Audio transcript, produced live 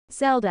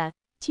Zelda,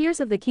 Tears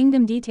of the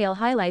Kingdom detail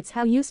highlights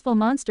how useful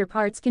monster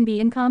parts can be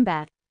in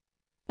combat.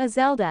 A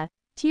Zelda,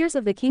 Tears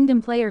of the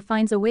Kingdom player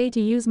finds a way to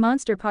use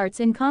monster parts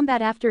in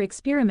combat after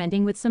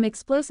experimenting with some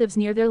explosives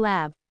near their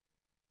lab.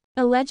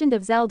 A Legend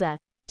of Zelda,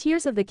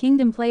 Tears of the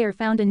Kingdom player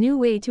found a new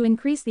way to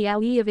increase the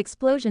AoE of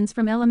explosions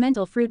from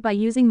elemental fruit by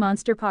using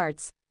monster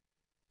parts.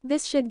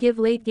 This should give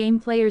late-game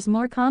players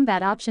more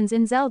combat options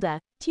in Zelda,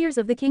 Tears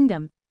of the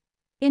Kingdom.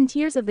 In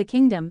Tears of the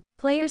Kingdom,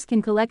 players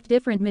can collect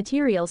different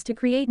materials to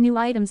create new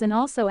items and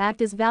also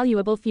act as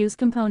valuable fuse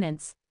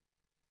components.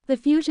 The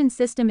fusion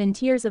system in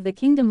Tears of the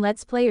Kingdom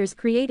lets players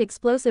create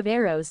explosive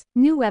arrows,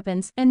 new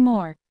weapons, and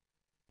more.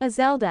 A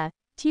Zelda,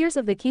 Tears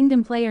of the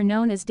Kingdom player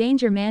known as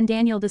Danger Man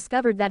Daniel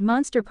discovered that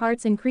monster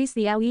parts increase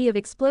the AoE of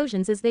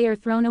explosions as they are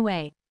thrown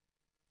away.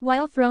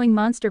 While throwing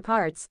monster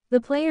parts,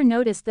 the player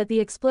noticed that the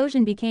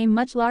explosion became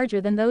much larger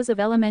than those of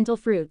elemental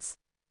fruits.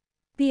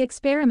 The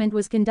experiment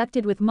was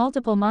conducted with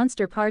multiple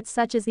monster parts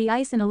such as the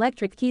Ice and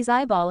Electric Key's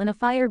eyeball and a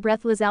Fire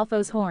Breath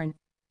Lizalfo's horn.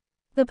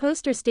 The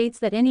poster states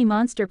that any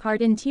monster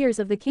part in Tears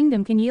of the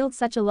Kingdom can yield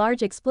such a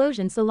large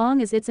explosion so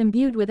long as it's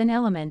imbued with an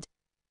element.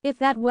 If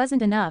that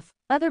wasn't enough,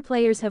 other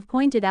players have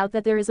pointed out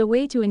that there is a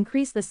way to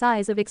increase the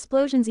size of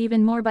explosions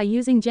even more by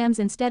using gems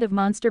instead of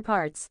monster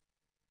parts.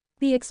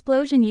 The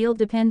explosion yield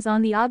depends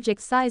on the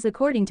object's size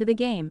according to the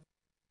game.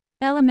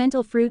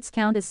 Elemental fruits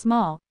count as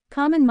small,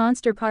 common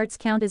monster parts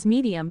count as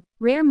medium,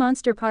 rare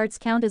monster parts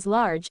count as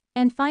large,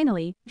 and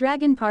finally,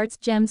 dragon parts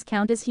gems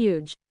count as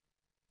huge.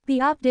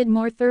 The op did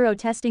more thorough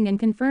testing and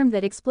confirmed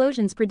that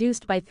explosions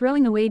produced by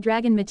throwing away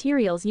dragon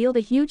materials yield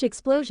a huge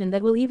explosion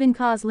that will even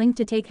cause Link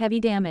to take heavy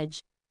damage.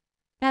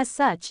 As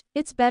such,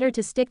 it's better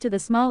to stick to the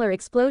smaller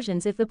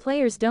explosions if the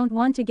players don't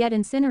want to get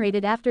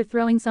incinerated after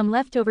throwing some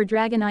leftover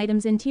dragon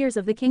items in Tears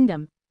of the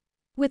Kingdom.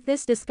 With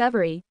this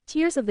discovery,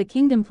 Tears of the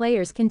Kingdom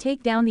players can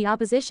take down the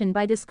opposition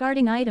by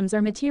discarding items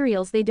or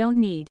materials they don't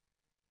need.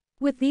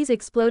 With these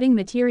exploding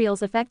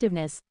materials'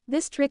 effectiveness,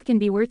 this trick can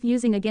be worth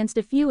using against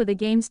a few of the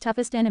game's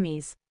toughest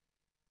enemies.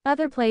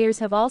 Other players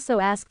have also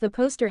asked the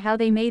poster how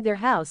they made their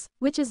house,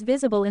 which is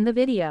visible in the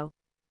video.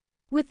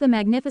 With the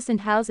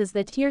magnificent houses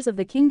that Tears of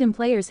the Kingdom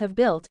players have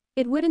built,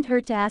 it wouldn't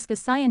hurt to ask a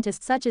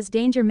scientist such as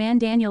Danger Man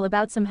Daniel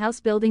about some house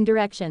building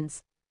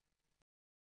directions.